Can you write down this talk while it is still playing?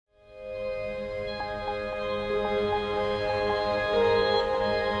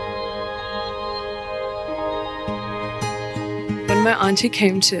my auntie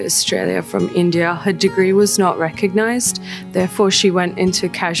came to Australia from India, her degree was not recognised. Therefore, she went into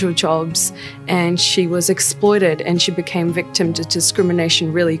casual jobs and she was exploited and she became victim to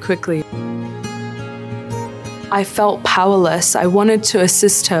discrimination really quickly. I felt powerless. I wanted to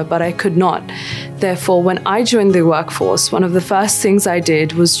assist her, but I could not. Therefore, when I joined the workforce, one of the first things I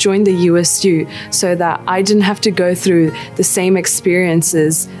did was join the USU so that I didn't have to go through the same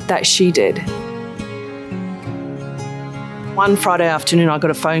experiences that she did. One Friday afternoon, I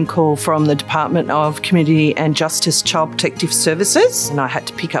got a phone call from the Department of Community and Justice Child Protective Services, and I had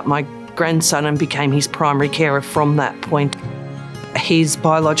to pick up my grandson and became his primary carer from that point. His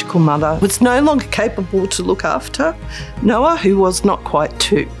biological mother was no longer capable to look after Noah, who was not quite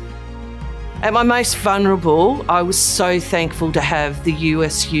 2. At my most vulnerable, I was so thankful to have the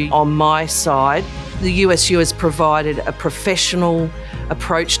USU on my side. The USU has provided a professional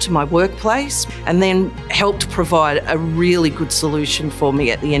approach to my workplace and then helped provide a really good solution for me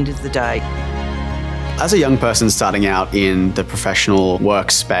at the end of the day. As a young person starting out in the professional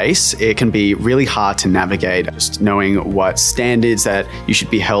workspace, it can be really hard to navigate. Just knowing what standards that you should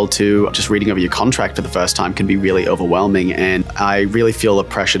be held to, just reading over your contract for the first time can be really overwhelming. And I really feel the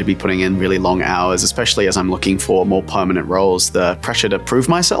pressure to be putting in really long hours, especially as I'm looking for more permanent roles, the pressure to prove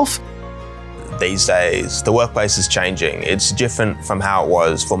myself. These days, the workplace is changing. It's different from how it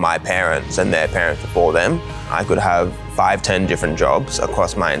was for my parents and their parents before them. I could have 5, 10 different jobs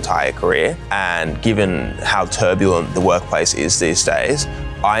across my entire career. And given how turbulent the workplace is these days,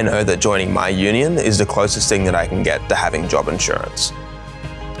 I know that joining my union is the closest thing that I can get to having job insurance.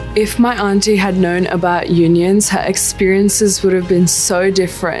 If my auntie had known about unions, her experiences would have been so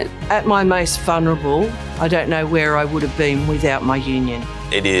different. At my most vulnerable, I don't know where I would have been without my union.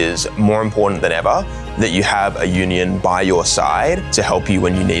 It is more important than ever that you have a union by your side to help you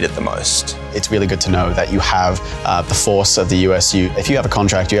when you need it the most. It's really good to know that you have the force of the USU. If you have a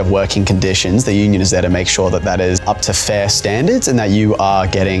contract, you have working conditions, the union is there to make sure that that is up to fair standards and that you are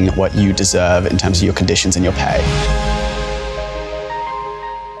getting what you deserve in terms of your conditions and your pay.